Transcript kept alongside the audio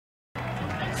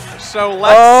So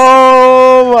let's.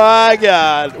 Oh my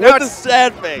God! With the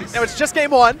sad face. Now it's just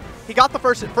game one. He got the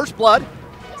first blood,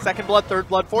 second blood, third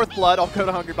blood, fourth blood. I'll go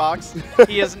to Hungrybox.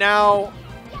 He is now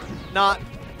not.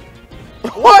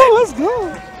 What? Oh, let's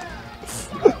go.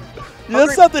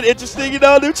 There's something interesting, you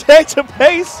know, new change of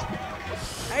pace.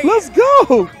 Hey. Let's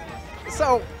go.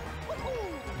 So,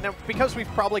 now because we've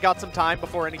probably got some time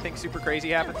before anything super crazy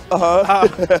happens.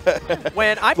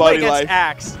 When I play against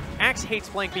Axe, Axe hates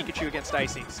playing Pikachu against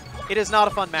Ices. It is not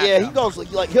a fun matchup. Yeah, he goes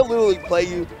like he'll literally play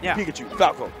you Pikachu,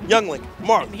 Falco, Young Link,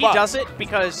 Mark. He does it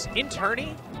because in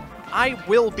tourney, I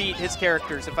will beat his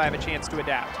characters if I have a chance to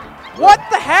adapt. What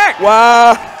the heck?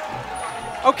 Wow.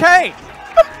 Okay.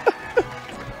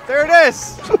 There it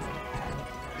is.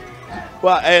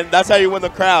 Well, and that's how you win the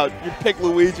crowd. You pick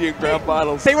Luigi in grand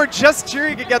finals. They were just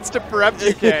cheering against him for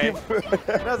MGK.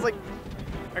 And I was like,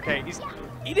 okay,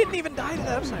 he didn't even die to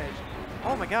that up smash.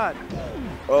 Oh my God.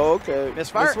 Oh, okay.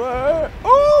 Misfire.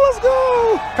 Oh, let's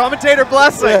go. Commentator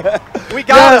blessing. We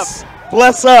got him.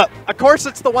 Bless up. Of course,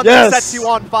 it's the one that sets you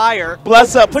on fire.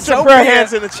 Bless up. Put your prayer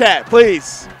hands in the chat,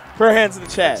 please. Prayer hands in the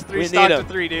chat. It's 3 stocks to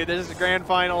 3, dude. This is the grand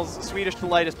finals. Swedish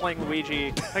Delight is playing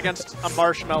Luigi against a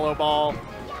marshmallow ball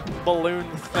balloon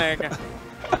thing.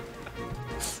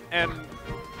 And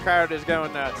crowd is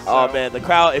going nuts. So. Oh, man. The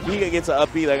crowd, if he gets an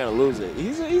upbeat, they're going to lose it.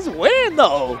 He's winning,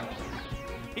 though.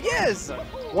 He is.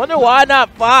 Wonder why not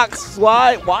Fox?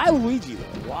 Why Luigi,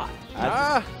 though?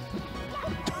 Why?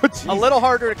 A little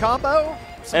harder to combo.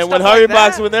 And when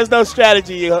Hungrybox, when there's no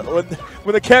strategy, when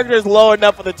the character is low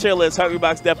enough on the tier list,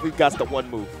 Hungrybox definitely got the one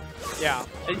move. Yeah.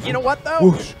 And you know what, though?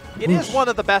 Whoosh, it is one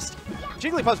of the best.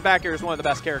 Jigglypuff's back air is one of the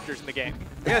best characters in the game.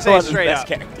 I'm going to say it straight up.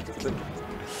 The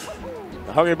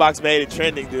Hungrybox made it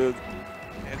trending, dude.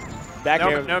 Back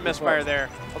air. No misfire there.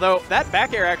 Although that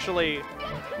back air actually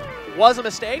was a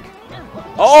mistake.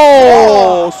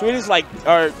 Oh! Swedish I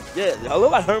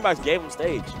look like Hungrybox gave him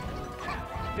stage.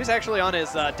 He's actually on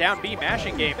his down B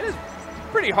mashing game. It is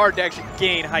pretty hard to actually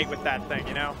gain height with that thing,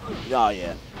 you know? Oh,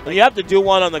 yeah. But you have to do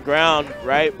one on the ground,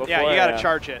 right? Before, yeah, you got to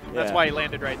charge it. That's why he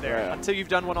landed right there. Yeah. Until you've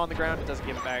done one on the ground, it doesn't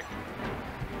give it back.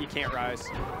 You can't rise.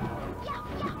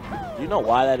 Do you know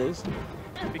why that is?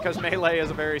 Because Melee is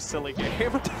a very silly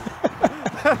game.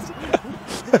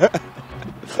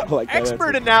 Like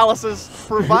Expert analysis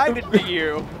provided to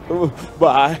you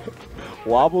by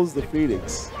Wobbles the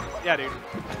Phoenix. Yeah, dude.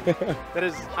 That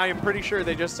is, I am pretty sure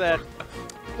they just said,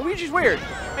 Luigi's weird.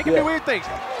 Make him do weird things.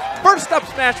 First up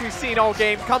smash we've seen all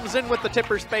game comes in with the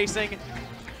tipper spacing.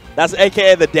 That's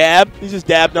AKA the dab. He just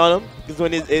dabbed on him because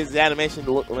when his animation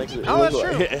makes it. Oh, that's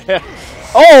true.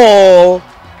 Oh!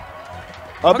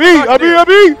 A B!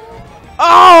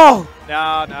 Oh!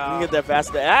 No. You can get that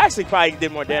faster. I actually probably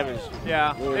did more damage.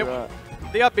 Yeah.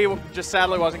 The up B just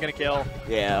sadly wasn't going to kill.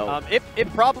 Yeah.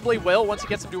 It probably will once he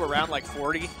gets him to around like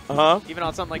 40. Even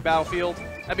on something like Battlefield.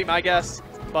 That'd be my guess.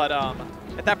 But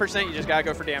at that percent, you just got to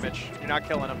go for damage. You're not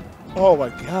killing him. Oh my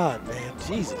God, man.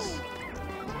 Jesus.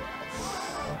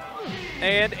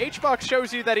 And HBox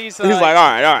shows you that he's like,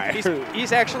 all right.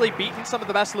 He's actually beaten some of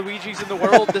the best Luigis in the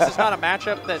world. This is not a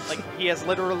matchup that he has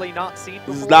literally not seen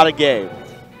before. This is not a game.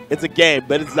 It's a game,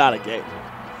 but it's not a game.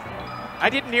 I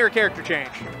didn't hear a character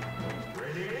change.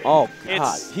 Oh,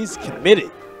 God. He's committed.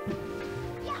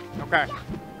 Okay.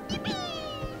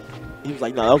 He was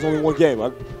like, no, that was only one game.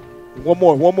 One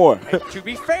more. To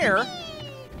be fair,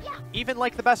 even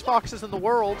like the best foxes in the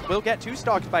world will get 2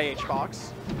 stocks by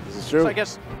HBox. This is true. So I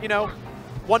guess,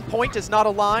 1 point is not a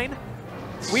line.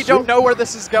 We don't know where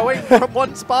this is going from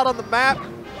one spot on the map.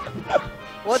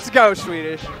 Let's go,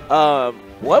 Swedish.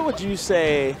 What would you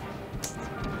say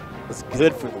is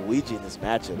good for Luigi in this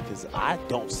matchup? Because I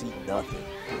don't see nothing.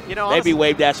 Maybe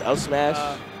wave dash up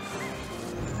smash.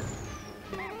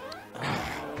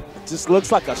 It just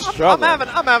looks like a struggle.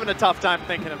 I'm having a tough time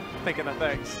thinking of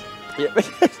things. Yeah.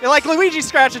 Like Luigi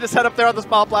scratching his head up there on the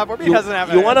small platform. He doesn't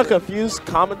have. You want to confuse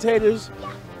commentators?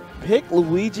 Pick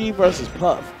Luigi versus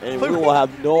Puff, and we will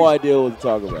have no idea what to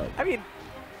talk about. I mean,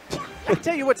 I can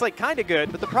tell you what's kind of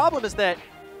good, but the problem is that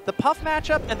the Puff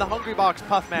matchup and the Hungrybox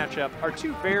Puff matchup are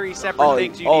 2 very separate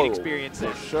things you need experience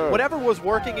in. Sure. Whatever was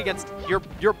working against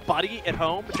your buddy at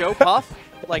home, Joe Puff,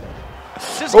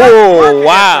 just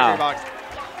wow,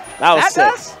 that was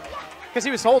sick. Because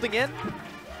he was holding in.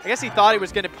 I guess he thought he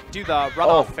was going to do the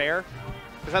runoff fair,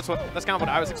 because that's kind of what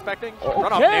I was expecting.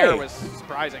 Runoff nair was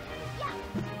surprising.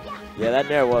 Yeah, that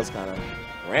nair was kind of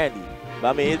randy. But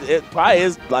I mean, it probably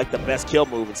is like the best kill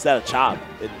move instead of chop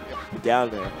down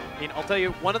there. I mean, I'll tell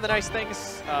you, one of the nice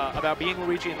things about being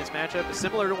Luigi in this matchup is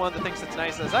similar to one of the things that's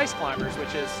nice as Ice Climbers,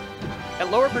 which is At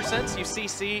lower percents, you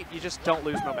CC, you just don't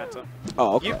lose momentum.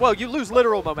 Oh, okay. Well, you lose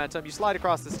literal momentum. You slide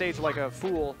across the stage like a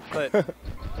fool, but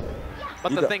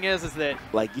the thing is that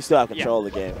like you still have control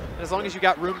of the game. As long as you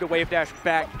got room to wave dash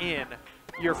back in,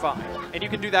 you're fine. And you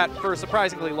can do that for a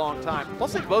surprisingly long time.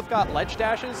 Plus, they both got ledge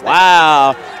dashes.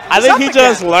 Wow. I think he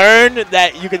just learned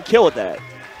that you can kill with that.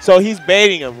 So he's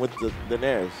baiting him with the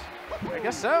nairs. I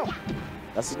guess so.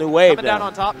 That's a new wave. Coming down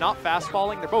on top, not fast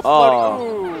falling. They're both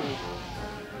floating. Ooh.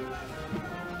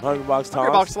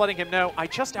 Hungrybox letting him know, I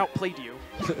just outplayed you.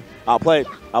 I'll play.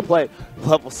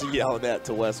 We'll see you yelling that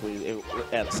to West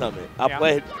at Summit. I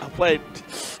played.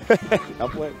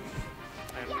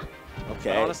 Okay.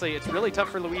 But honestly, it's really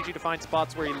tough for Luigi to find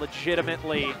spots where he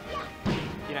legitimately,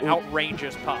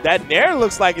 outranges Puff. That nair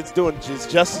looks like it's doing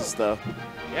just justice, though.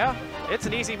 Yeah, it's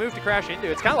an easy move to crash into.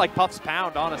 It's kind of like Puff's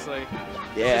pound, honestly.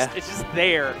 Yeah. It's just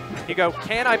there. You go,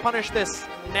 can I punish this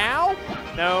now?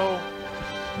 No.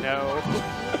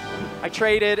 I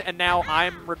traded, and now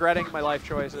I'm regretting my life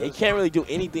choices. He can't really do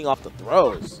anything off the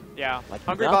throws. Yeah. Like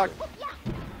Hungrybox,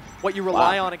 what you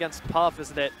rely on against Puff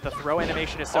is that the throw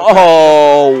animation is so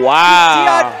Oh,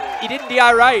 wow. He didn't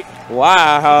DI right.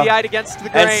 Wow. He DI'd against the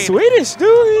grain. And Swedish,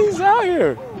 dude, he's out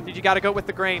here. Dude, you got to go with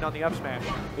the grain on the up smash.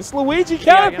 This Luigi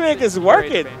counter pick is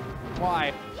working.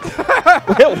 Why?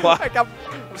 Why? I'm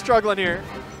struggling here.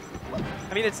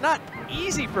 I mean, it's not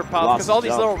easy for Puff because all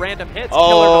these little random hits.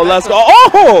 Oh, let's go.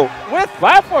 Oh! With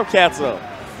platform cancel.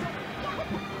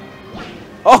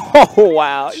 Oh,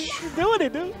 wow. You're doing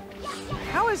it, dude.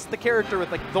 How is the character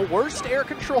with like the worst air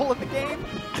control in the game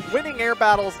winning air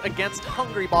battles against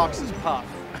Hungrybox's Puff?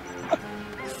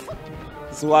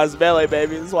 This is why it's melee,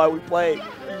 baby. This is why we play.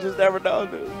 You just never know,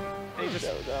 dude.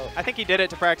 I think he did it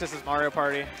to practice his Mario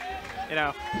Party.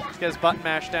 Just get his button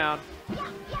mashed down.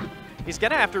 He's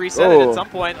going to have to reset it at some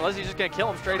point, unless he's just going to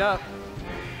kill him straight up.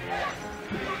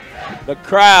 The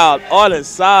crowd on his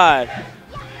side.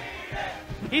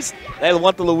 They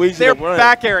want the Luigi to run. They're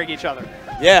back airing each other.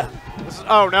 Yeah.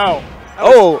 Oh, no.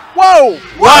 Whoa!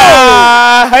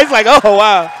 He's like, oh,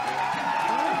 wow.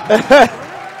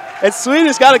 And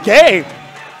Swedish got a game.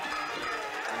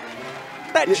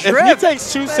 That if he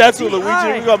takes 2 sets with Luigi,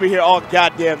 we're going to be here all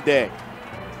goddamn day.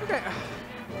 Okay.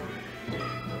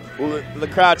 The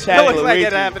crowd chatting. It looks like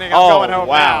it happening. I'm going home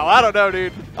now. I don't know,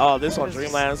 dude. Oh, this on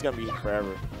Dreamland is going to be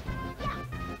forever.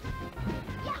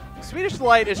 Swedish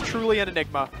Delight is truly an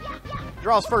enigma.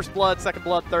 Draws first blood, second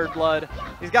blood, third blood.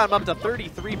 He's got him up to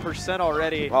 33%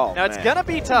 already. Oh, now, it's going to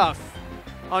be tough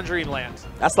on Dreamland.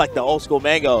 That's like the old school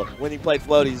Mango. When he played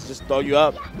floaties, just throw you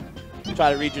up,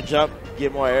 try to read your jump,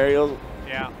 get more aerials.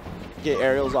 Yeah. Get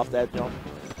aerials off that jump.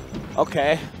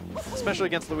 Okay. Especially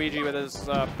against Luigi with his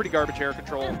pretty garbage air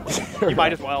control. You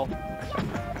might as well.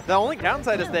 The only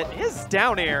downside is that his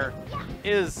down air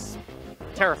is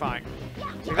terrifying.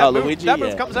 Luigi, that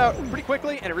move comes out pretty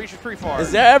quickly and it reaches pretty far.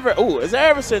 Is there ever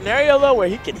a scenario though where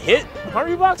he can hit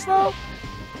Hungrybox though?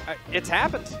 It's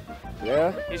happened.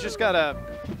 Yeah. He's just gotta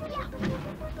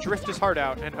drift his heart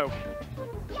out and hope.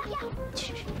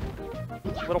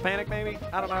 Little panic maybe?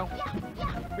 I don't know.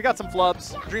 We got some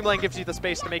flubs. Dreamland gives you the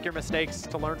space to make your mistakes,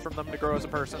 to learn from them, to grow as a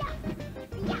person.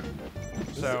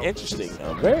 So interesting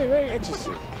though. Very, very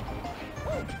interesting.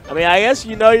 I mean, I guess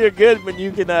you're good when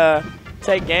you can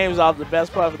take games off the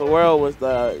best part of the world with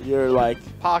your like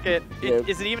pocket.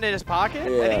 Is it even in his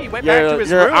pocket? Yeah. I think he went back to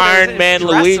his room. Your Iron Man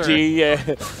Luigi.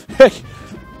 Yeah.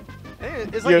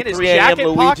 It's like in his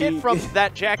jacket pocket from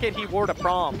that jacket he wore to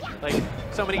prom, like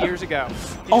so many years ago.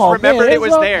 He just remembered it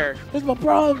was there. Here's my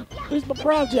prom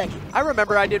jacket. I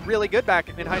remember I did really good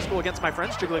back in high school against my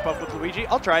friend's Jigglypuff with Luigi.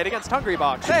 I'll try it against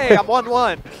Hungrybox. Hey, I'm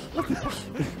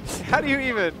 1-1. How do you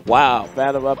even? Wow,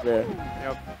 bat him up there.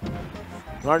 Yep.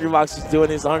 Hungrybox is doing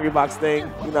his Hungrybox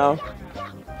thing,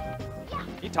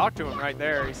 He talked to him right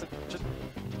there. He said, "Just."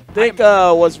 I think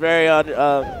what's very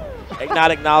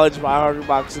not acknowledged by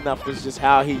Hungrybox enough is just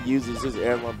how he uses his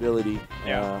air mobility.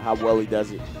 How well he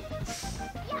does it.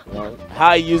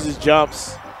 How he uses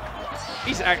jumps.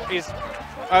 He's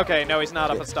okay. No, he's not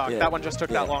up a stock. That one just took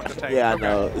that long to take. Yeah, okay. I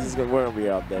know. We're gonna be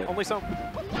out there. Only so.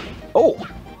 Oh,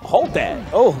 hold that.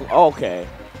 Oh, okay.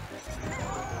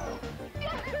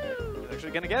 He's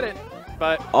actually gonna get it,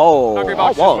 but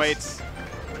Hungrybox just waits.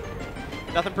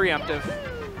 Nothing preemptive.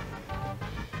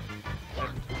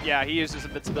 Yeah, he uses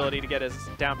invincibility to get his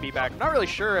down B back. I'm not really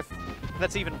sure if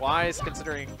that's even wise,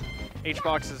 considering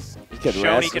HBox has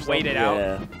shown he can wait it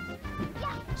out.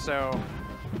 So,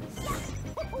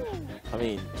 I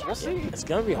mean, we'll see. It's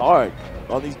going to be hard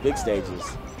on these big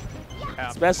stages.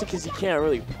 Especially because he can't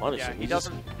really punish him. He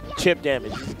doesn't. Chip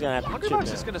damage. He's going to have to chip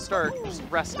Hungrybox is going to start just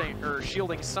resting or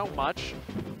shielding so much.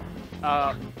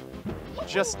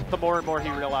 just the more and more he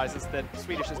realizes that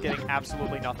Swedish is getting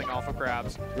absolutely nothing off of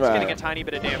grabs. He's Right. getting a tiny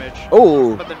bit of damage,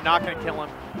 Ooh. but they're not going to kill him.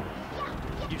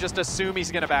 You just assume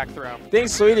he's going to back throw. I think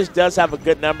Swedish does have a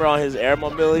good number on his air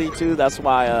mobility, too. That's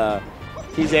why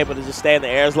he's able to just stay in the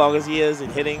air as long as he is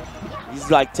and hitting. He's,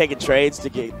 like, taking trades to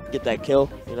get that kill,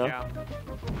 you know? Yeah.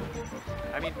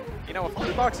 I mean, you know, if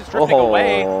Hungrybox is drifting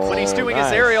away when he's doing his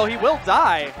aerial, he will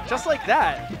die, just like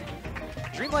that.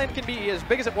 Dreamland can be as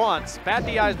big as it wants. Bad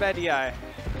DI is bad DI.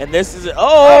 And this is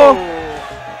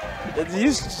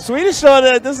you Swedish showing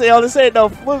that this ain't no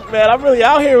fluke, man. I'm really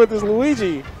out here with this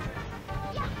Luigi.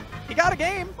 He got a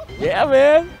game. Yeah,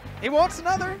 man. He wants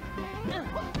another.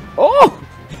 Oh,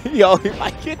 yo, he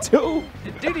might get two.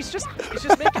 Dude, he's just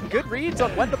making good reads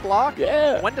on when to block,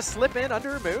 when to slip in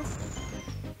under a move.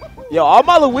 Yo, all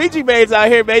my Luigi mates out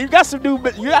here, man. You got some new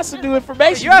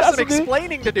information. You have some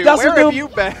explaining to do. Where have you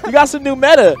been? You got some new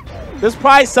meta. There's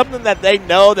probably something that they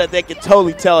know that they can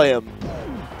totally tell him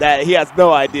that he has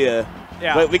no idea.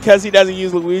 Yeah. But because he doesn't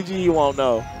use Luigi, he won't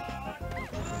know.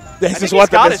 They just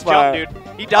want got to his misfire. jump, dude.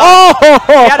 He does. He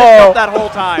had his jump that whole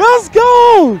time. Let's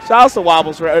go. Shout out to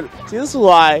Wobbles. See, this is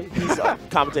why he's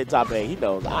commentating top 8. He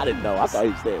knows. I didn't know. I thought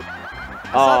he was dead.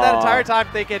 I saw that entire time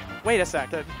thinking, wait a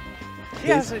second. He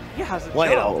has a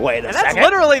wait a and second. that's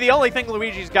literally the only thing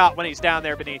Luigi's got when he's down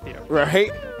there beneath you.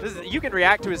 Right. You can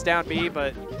react to his down B,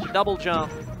 but double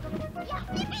jump.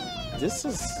 This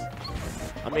is,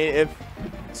 I mean, if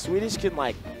Swedish can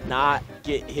like not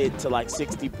get hit to like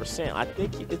 60%, I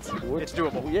think it's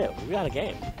doable. Yeah, we got a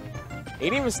game.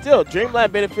 And even still,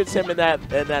 Dreamland benefits him in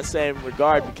that same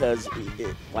regard because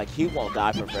he won't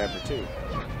die for forever too.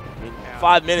 I mean,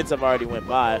 5 minutes have already went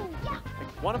by.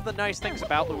 One of the nice things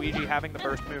about Luigi having the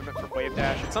burst movement from Wave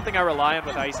Dash, it's something I rely on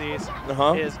with Ices,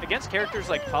 is against characters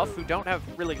like Puff who don't have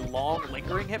really long,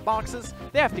 lingering hitboxes,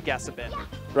 they have to guess a bit.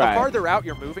 Right. The farther out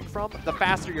you're moving from, the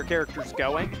faster your character's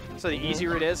going, so the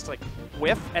easier it is to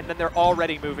whiff, and then they're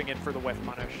already moving in for the whiff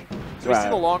punish. So we see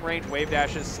the long-range Wave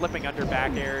Dashes slipping under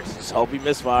back airs. Just hope he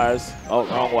misfires. Oh,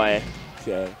 wrong way.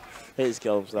 Okay. He just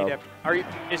killed himself.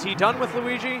 Is he done with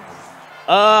Luigi?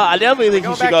 I definitely think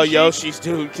he should go Yoshi's,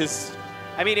 dude, because...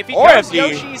 I mean, if he goes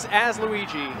Yoshi's as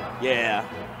Luigi,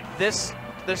 this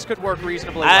could work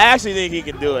reasonably well. I actually think he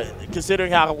can do it,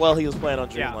 considering how well he was playing on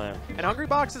Dreamland. And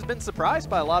Hungrybox has been surprised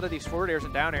by a lot of these forward airs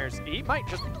and down airs. He might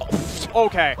just...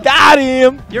 Okay. Got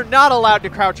him! You're not allowed to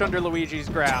crouch under Luigi's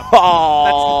grab.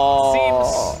 Oh.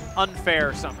 That seems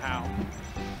unfair somehow.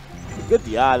 Good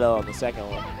DI, though, on the second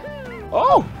one.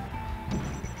 Oh!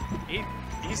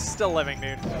 He's still living,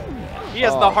 dude. He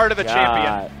has the heart of a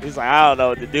champion. He's like, I don't know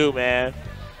what to do, man.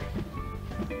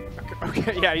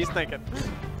 Okay, yeah, he's thinking.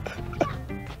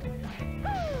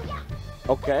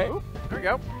 Okay. Ooh, there we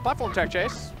go. Platform tech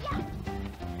chase.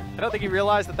 I don't think he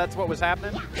realized that that's what was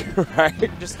happening.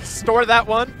 Right. Just store that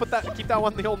one. Keep that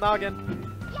one in the old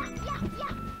noggin.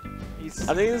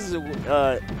 I think this is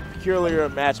a peculiar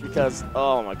match because,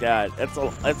 oh my God,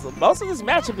 most of this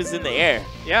matchup is in the air.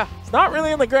 Yeah. It's not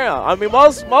really on the ground. I mean,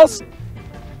 most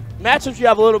matchups you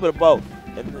have a little bit of both,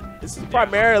 and this is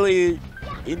primarily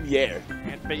in the air.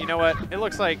 But you know what? It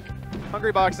looks like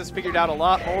Hungrybox has figured out a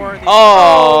lot more.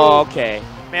 Okay.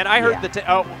 Man, I heard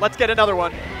let's get another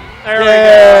one. There we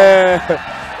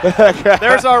go.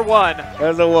 There's our one.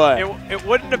 There's a one. It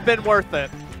wouldn't have been worth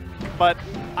it, but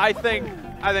I think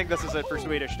this is it for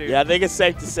Swedish, dude. Yeah, I think it's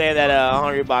safe to say that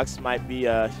Hungrybox might be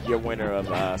your winner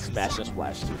of Smash and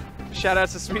Splash 2. Shout out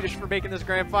to Swedish for making this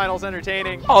grand finals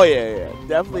entertaining. Oh, yeah.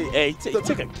 Definitely. Hey, he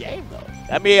took a game, though.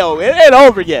 I mean, it ain't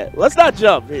over yet. Let's not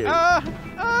jump here. I'm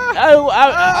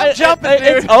jumping, dude.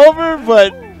 It's over,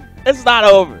 but it's not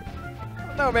over.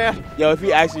 No, man. Yo, if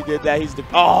he actually did that, he'd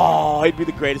be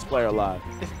the greatest player alive.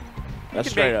 That's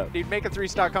straight up. He'd make a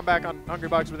 3-stock comeback on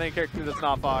Hungrybox with any character that's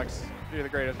not Fox. You're the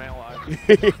greatest man alive.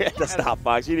 That's not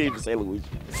Fox. You didn't even say Luigi.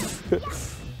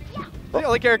 The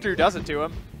only character who does it to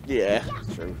him. Yeah,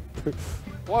 true.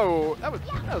 Whoa, that was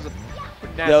a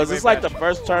nasty. Yo, is this like the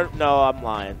first turn? No, I'm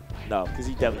lying. No, because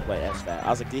he definitely played S-Fat. I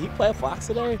was like, did he play a Fox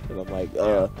today? And I'm like,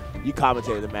 you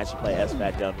commentated the match, you play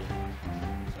S-Fat, dummy.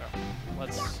 So,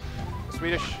 let's...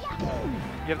 Swedish,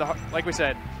 you have like we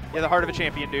said, you have the heart of a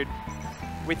champion, dude.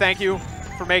 We thank you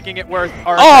for making it worth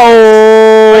our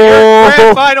your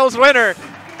grand finals winner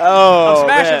of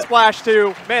Smash and Splash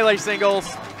 2 Melee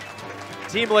Singles.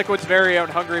 Team Liquid's very own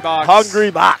Hungrybox.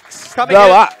 Hungrybox. Coming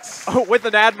in with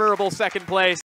an admirable second place.